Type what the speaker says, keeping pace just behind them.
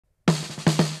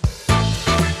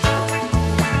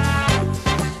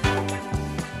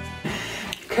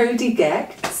Cody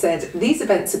Geck said, these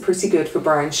events are pretty good for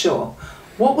Brian Shaw.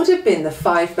 What would have been the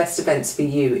 5 best events for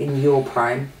you in your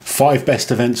prime? 5 best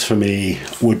events for me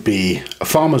would be a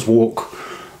farmer's walk,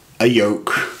 a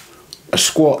yoke, a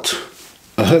squat,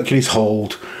 a Hercules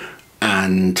hold,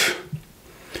 and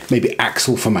maybe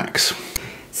axle for max.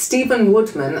 Stephen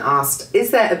Woodman asked,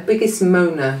 is there a biggest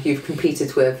moaner you've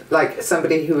competed with? Like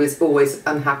somebody who is always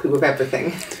unhappy with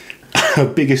everything?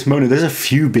 Biggest moaner? There's a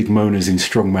few big moaners in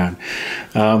Strongman.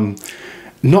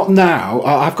 Not now.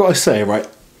 I've got to say, right,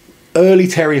 early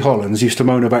Terry Hollands used to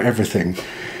moan about everything.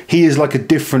 He is like a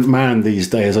different man these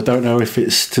days. I don't know if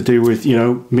it's to do with, you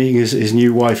know, meeting his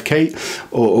new wife, Kate,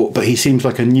 but he seems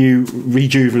like a new,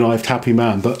 rejuvenated, happy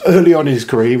man. But early on in his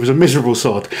career, he was a miserable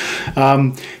sod.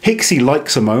 Hicksy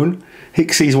likes a moan.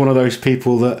 Hicksy's one of those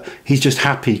people that he's just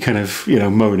happy kind of, you know,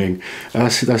 moaning.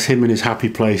 That's him in his happy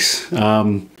place.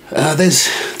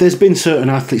 There's been certain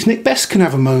athletes. Nick Best can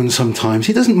have a moan sometimes.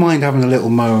 He doesn't mind having a little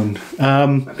moan.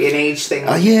 Might be an age thing.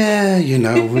 Yeah, you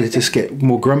know, we just get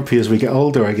more grumpy as we get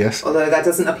older, I guess. Although that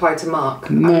doesn't apply to Mark.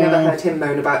 No. I've never heard him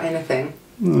moan about anything.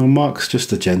 Well, Mark's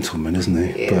just a gentleman, isn't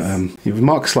he? He is. But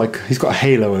Mark's like, he's got a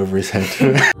halo over his head.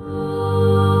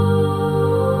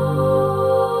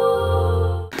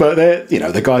 But they're, you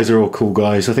know, the guys are all cool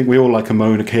guys. I think we all like a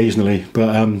moan occasionally,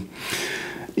 but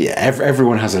yeah,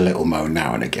 everyone has a little moan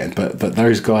now and again. But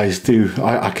those guys do.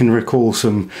 I can recall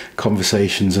some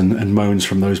conversations and moans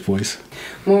from those boys.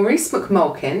 Maurice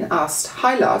McMulkin asked,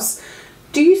 hi Loss,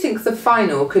 do you think the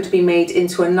final could be made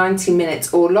into a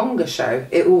 90-minute or longer show?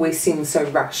 It always seems so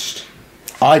rushed.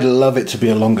 I'd love it to be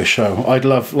a longer show. I'd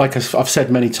love, like I've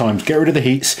said many times, get rid of the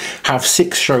heats, have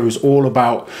 6 shows all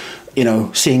about, you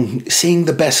know, seeing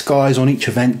the best guys on each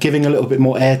event, giving a little bit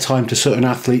more airtime to certain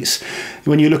athletes.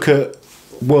 When you look at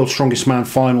World's Strongest Man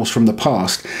finals from the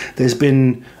past, there's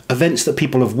been events that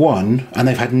people have won and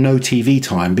they've had no TV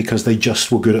time because they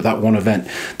just were good at that one event.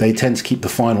 They tend to keep the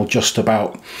final just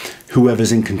about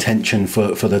whoever's in contention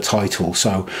for the title.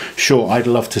 So sure, I'd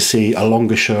love to see a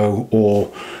longer show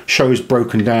or shows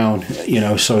broken down, you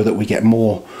know, so that we get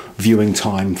more viewing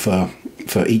time for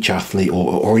each athlete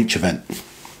or each event.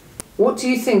 What do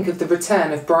you think of the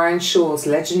return of Brian Shaw's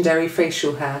legendary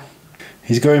facial hair?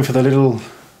 He's going for the little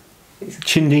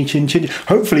chinny chin chin.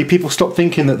 Hopefully people stop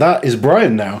thinking that is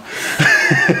Brian now.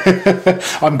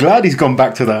 I'm glad he's gone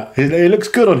back to that. It looks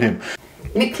good on him.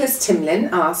 Nicholas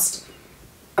Timlin asked,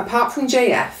 apart from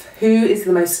JF, who is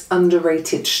the most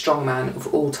underrated strongman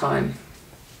of all time?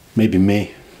 Maybe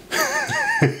me.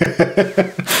 I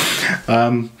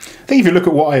think if you look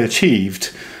at what I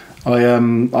achieved,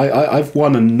 I've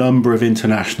won a number of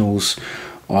internationals.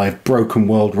 I've broken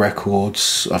world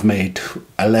records. I've made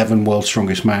 11 World's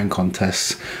Strongest Man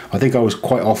contests. I think I was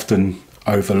quite often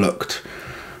overlooked.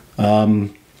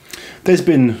 There's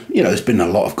been a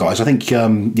lot of guys. I think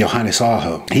Johannes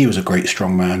Aho, he was a great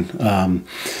strongman.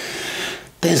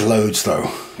 There's loads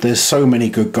though. There's so many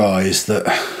good guys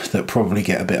that probably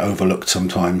get a bit overlooked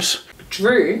sometimes.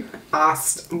 Drew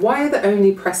asked, why are the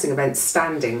only pressing events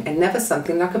standing and never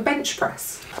something like a bench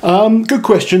press? Good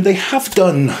question. They have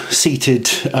done seated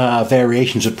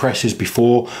variations of presses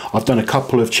before. I've done a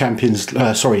couple of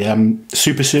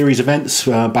Super Series events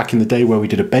back in the day where we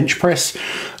did a bench press.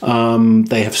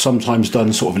 They have sometimes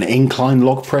done sort of an incline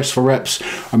log press for reps.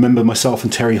 I remember myself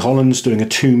and Terry Hollands doing a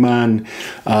 2-man,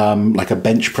 like a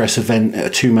bench press event, a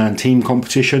 2-man team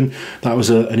competition. That was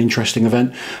an interesting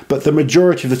event. But the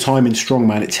majority of the time in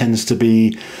Strongman, it tends to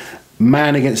be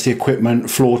man against the equipment,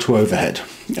 floor to overhead.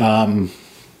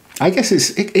 I guess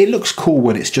it looks cool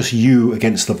when it's just you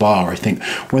against the bar. I think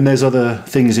when there's other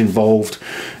things involved,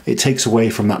 it takes away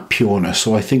from that pureness.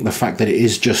 So I think the fact that it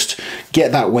is just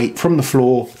get that weight from the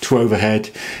floor to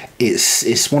overhead,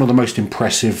 it's one of the most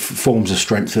impressive forms of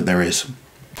strength that there is.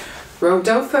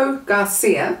 Rodolfo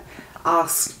Garcia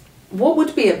asked, what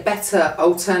would be a better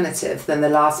alternative than the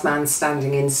last man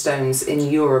standing in stones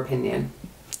in your opinion?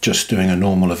 Just doing a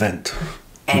normal event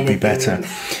would be better.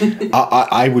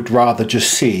 I would rather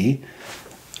just see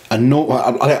a normal.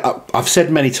 I've said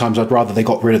many times I'd rather they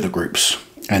got rid of the groups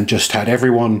and just had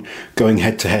everyone going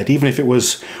head to head, even if it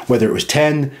was, whether it was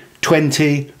 10,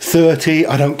 20, 30,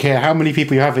 I don't care how many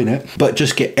people you have in it, but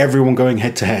just get everyone going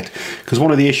head to head. Because one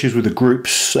of the issues with the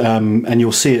groups, and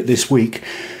you'll see it this week,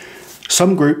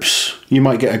 some groups you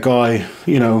might get a guy,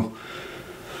 you know,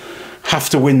 have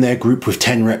to win their group with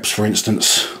 10 reps, for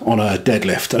instance, on a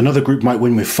deadlift. Another group might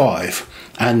win with 5,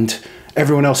 and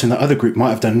everyone else in that other group might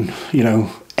have done, you know,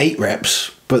 8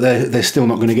 reps, but they're still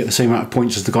not going to get the same amount of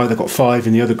points as the guy that got 5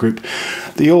 in the other group.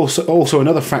 Also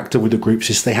another factor with the groups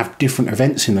is they have different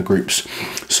events in the groups,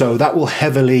 so that will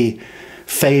heavily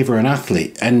favour an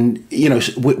athlete. And, you know,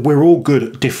 we're all good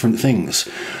at different things.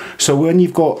 So when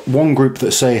you've got one group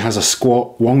that, say, has a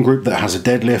squat, one group that has a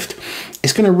deadlift,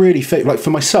 it's going to really fit. Like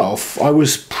for myself, I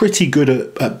was pretty good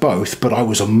at both, but I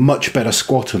was a much better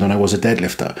squatter than I was a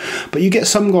deadlifter. But you get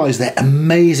some guys, they're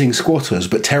amazing squatters,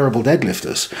 but terrible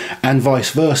deadlifters, and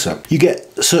vice versa. You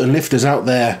get certain lifters out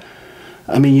there.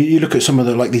 I mean, you look at some of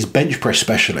the, like these bench press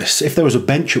specialists. If there was a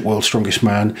bench at World's Strongest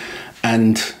Man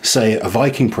and, say, a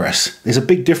Viking press, there's a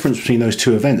big difference between those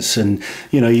two events. And,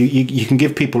 you know, you can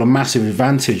give people a massive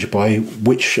advantage by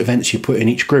which events you put in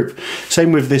each group.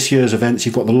 Same with this year's events.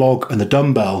 You've got the log and the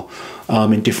dumbbell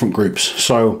in different groups.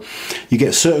 So you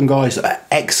get certain guys that are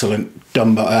excellent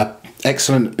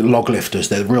excellent log lifters.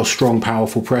 They're real strong,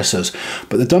 powerful pressers,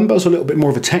 but the dumbbell's a little bit more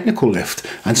of a technical lift,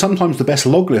 and sometimes the best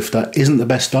log lifter isn't the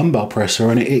best dumbbell presser,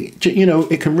 and it you know,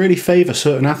 it can really favor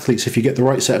certain athletes if you get the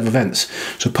right set of events.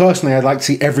 So personally, I'd like to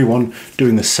see everyone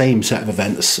doing the same set of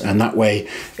events, and that way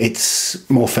it's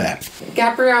more fair.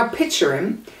 Gabrielle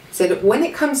Pitcherim said, when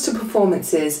it comes to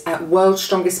performances at World's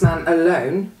Strongest Man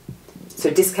alone, so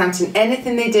discounting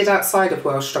anything they did outside of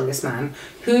World's Strongest Man,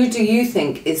 who do you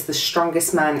think is the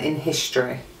strongest man in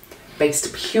history,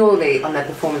 based purely on their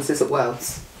performances at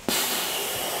Worlds?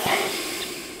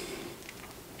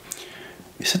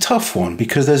 It's a tough one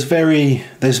because there's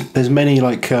many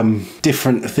like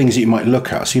different things that you might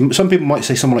look at. So some people might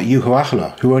say someone like Juho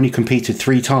Ahola, who only competed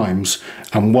 3 times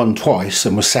and won twice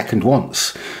and was second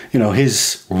once. You know,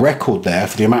 his record there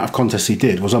for the amount of contests he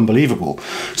did was unbelievable.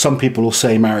 Some people will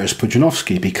say Mariusz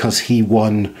Pudzianowski because he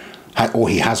won, or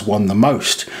he has won the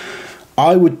most.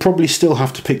 I would probably still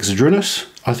have to pick Zydrunas.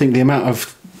 I think the amount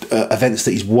of events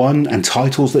that he's won and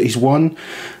titles that he's won,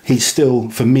 he's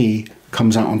still, for me,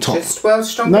 comes out on top. Just World's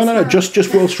Strongest Man? No,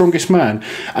 just World's Strongest Man.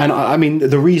 And I mean,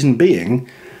 the reason being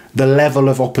the level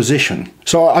of opposition.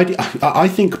 So I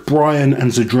think Brian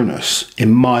and Zydrunas,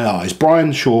 in my eyes,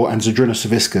 Brian Shaw and Zydrunas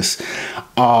Savickas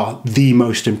are the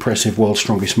most impressive World's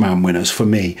Strongest Man winners for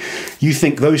me. You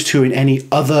think those two in any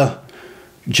other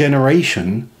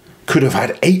generation could have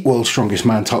had 8 World's Strongest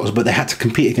Man titles, but they had to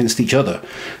compete against each other.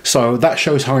 So that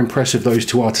shows how impressive those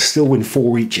two are to still win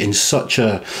 4 each in such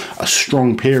a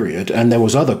strong period. And there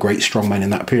was other great strongmen in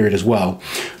that period as well.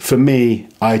 For me,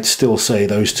 I'd still say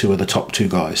those two are the top 2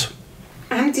 guys.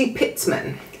 Andy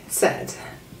Pittman said,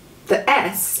 the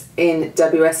S in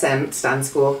WSM stands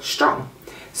for strong.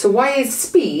 So why is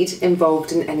speed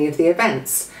involved in any of the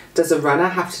events? Does a runner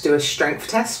have to do a strength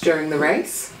test during the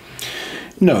race?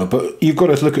 No, but you've got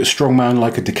to look at strongman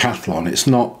like a decathlon. It's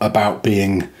not about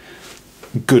being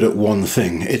good at one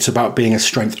thing. It's about being a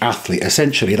strength athlete.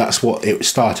 Essentially, that's what it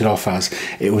started off as.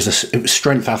 It was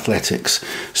strength athletics.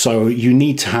 So you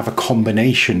need to have a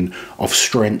combination of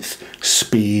strength,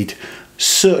 speed,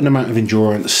 certain amount of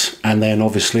endurance, and then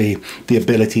obviously the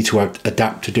ability to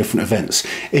adapt to different events.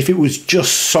 If it was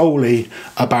just solely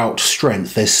about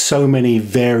strength, there's so many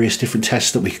various different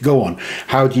tests that we could go on.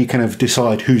 How do you kind of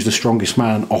decide who's the strongest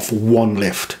man off one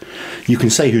lift? You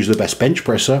can say who's the best bench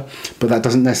presser, but that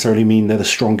doesn't necessarily mean they're the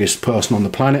strongest person on the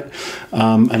planet.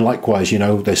 And likewise, you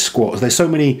know, there's squats. There's so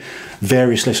many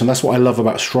various lifts, and that's what I love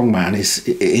about strongman is,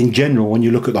 in general, when you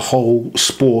look at the whole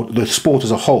sport, the sport as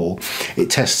a whole,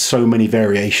 it tests so many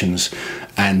variations,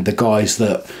 and the guys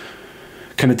that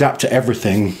can adapt to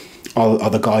everything are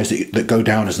the guys that go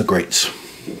down as the greats.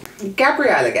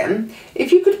 Gabrielle again,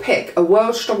 if you could pick a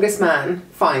World's Strongest Man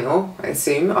final, I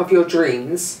assume, of your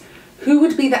dreams, who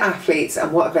would be the athletes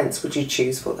and what events would you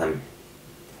choose for them?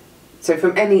 So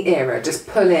from any era, just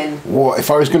pull in... What,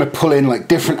 if I was going to pull in like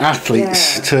different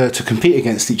athletes to compete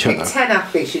against each other? 10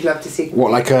 athletes you'd love to see.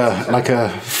 What, like a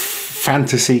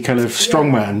fantasy kind of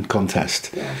strongman contest?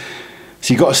 Yeah.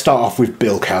 So you've got to start off with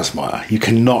Bill Kazmaier.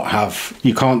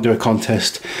 You can't do a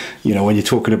contest, you know, when you're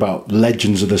talking about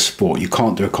legends of the sport, you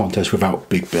can't do a contest without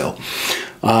Big Bill.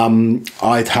 You've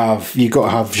got to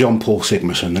have Jean-Paul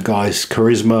Sigmarsson, the guy's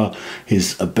charisma,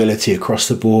 his ability across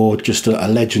the board, just a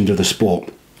legend of the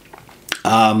sport.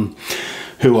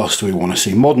 Who else do we want to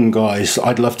see? Modern guys,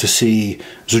 I'd love to see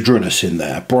Zydrunas in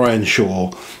there, Brian Shaw,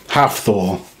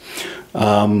 Hafthor.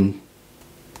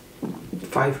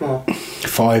 5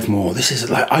 more. This is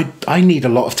like I need a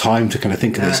lot of time to kind of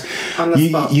think of this.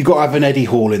 You got to have an Eddie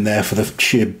Hall in there for the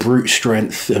sheer brute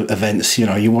strength events. You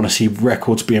know, you want to see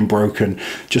records being broken,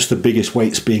 just the biggest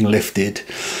weights being lifted.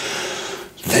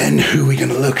 Then who are we going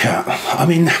to look at? I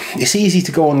mean, it's easy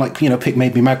to go on, like, you know, pick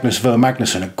maybe Magnus Ver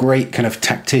Magnusson, a great kind of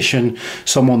tactician,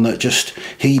 someone that just,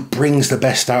 he brings the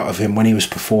best out of him when he was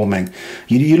performing.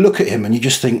 You look at him and you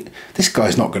just think, this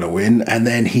guy's not going to win. And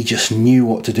then he just knew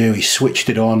what to do. He switched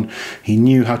it on. He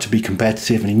knew how to be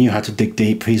competitive and he knew how to dig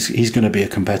deep. He's going to be a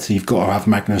competitor. You've got to have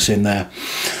Magnus in there.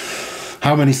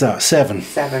 How many's that? 7?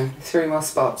 7. 3 more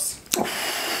spots.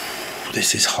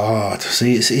 This is hard.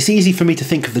 See, it's easy for me to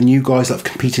think of the new guys that I've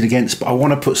competed against, but I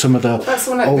want to put some of the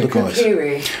older guys.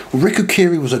 Well, Riku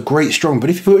Kiri was a great strong, but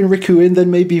if you put in Riku in,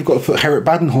 then maybe you've got to put Gerrit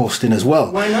Badenhorst in as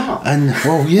well. Why not? And,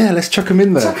 well, yeah, let's chuck him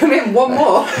in there. Chuck him in, one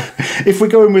more. If we're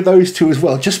going with those two as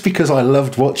well, just because I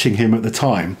loved watching him at the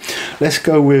time, let's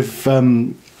go with...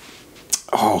 Eddie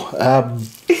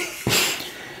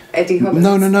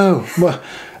Hollins. No. Well,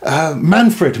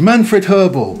 Manfred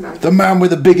Herbal, the man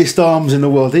with the biggest arms in the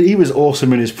world. He was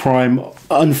awesome in his prime.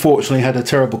 Unfortunately had a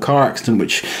terrible car accident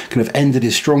which kind of ended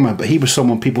his strongman, but he was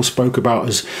someone people spoke about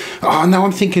as, oh, now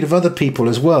I'm thinking of other people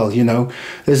as well, you know.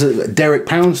 There's a Derek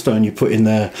Poundstone you put in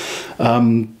there,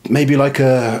 maybe like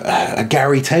a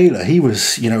Gary Taylor. He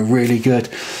was, you know, really good.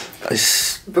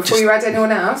 Before you add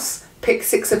anyone else, pick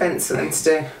 6 events for them to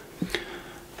do.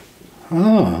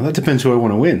 Oh, that depends who I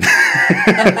want to win.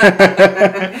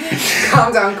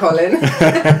 Calm down, Colin.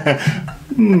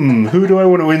 Who do I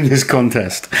want to win this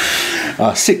contest?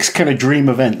 6 kind of dream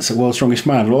events at World's Strongest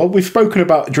Man. Well, we've spoken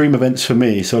about dream events for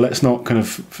me, so let's not kind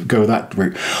of go that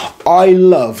route. I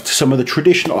loved some of the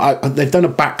traditional... they've done a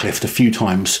backlift a few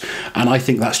times, and I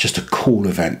think that's just a cool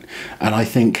event. And I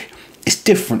think... it's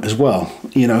different as well,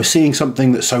 you know, seeing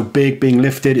something that's so big being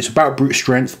lifted. It's about brute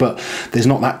strength, but there's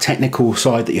not that technical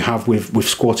side that you have with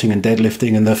squatting and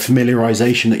deadlifting, and the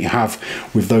familiarization that you have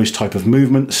with those type of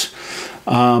movements.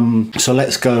 So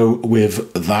let's go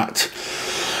with that.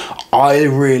 I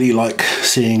really like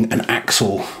seeing an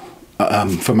axle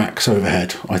for max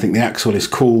overhead. I think the axle is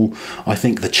cool. I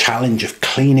think the challenge of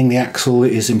cleaning the axle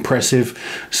is impressive,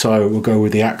 so we'll go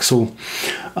with the axle.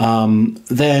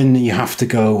 Then you have to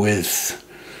go with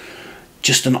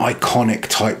just an iconic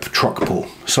type truck pull,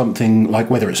 something like,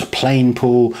 whether it's a plane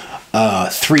pull,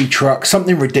 3 trucks,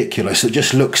 something ridiculous that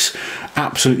just looks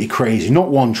absolutely crazy. Not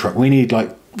 1 truck, we need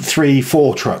like 3,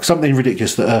 4 trucks, something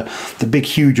ridiculous, that are the big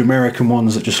huge American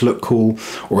ones that just look cool,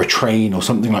 or a train or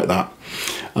something like that.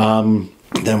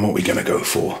 Then what are we going to go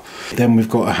for? Then we've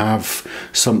got to have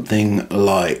something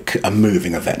like a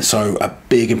moving event. So a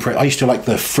big I used to like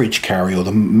the fridge carry or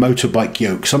the motorbike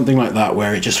yoke, something like that,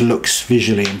 where it just looks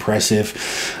visually impressive.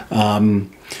 You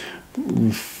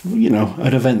know,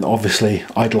 an event that obviously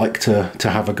I'd like to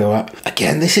have a go at.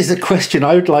 Again, this is a question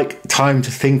I would like time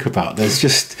to think about. There's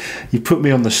just, you put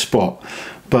me on the spot,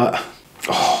 but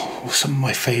some of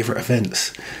my favourite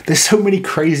events. There's so many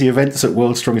crazy events at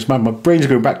World's Strongest Man. My brain's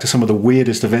going back to some of the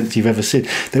weirdest events you've ever seen.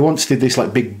 They once did this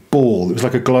like big ball. It was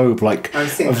like a globe, like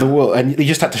of the world, and you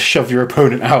just had to shove your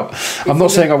opponent out. I'm not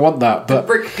saying I want that, but the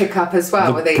brick pickup as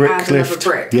well, where they add another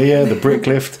brick. Yeah, the brick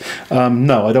lift.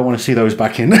 No, I don't want to see those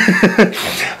back in.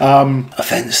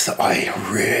 Events that I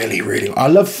really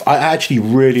I actually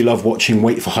really love watching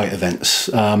weight for height events.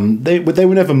 They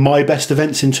were never my best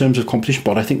events in terms of competition,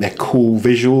 but I think they're cool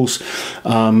visuals.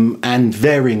 And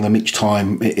varying them each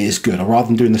time is good. Rather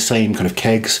than doing the same kind of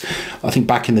kegs, I think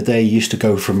back in the day you used to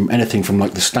go from anything from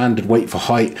like the standard weight for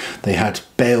height. They had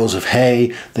bales of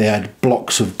hay, they had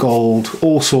blocks of gold,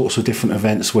 all sorts of different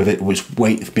events where it was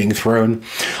weight being thrown.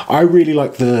 I really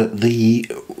like the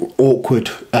awkward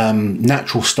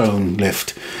natural stone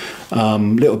lift,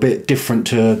 little bit different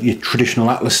to your traditional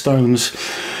Atlas stones.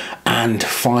 And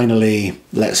finally,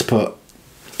 let's put,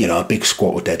 you know, a big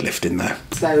squat or deadlift in there.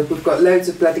 So we've got loads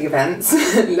of bloody events,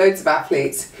 loads of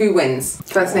athletes. Who wins?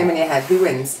 First name in your head. Who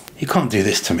wins? You can't do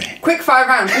this to me. Quick fire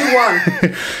round. Who won?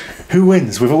 Who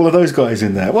wins with all of those guys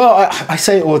in there? Well, I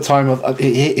say it all the time.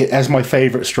 As my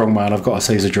favourite strongman, I've got to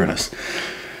say Zadrunas.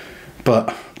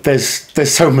 But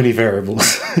there's so many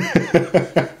variables.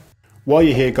 While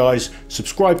you're here, guys,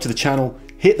 subscribe to the channel,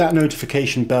 hit that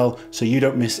notification bell so you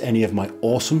don't miss any of my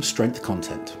awesome strength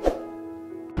content.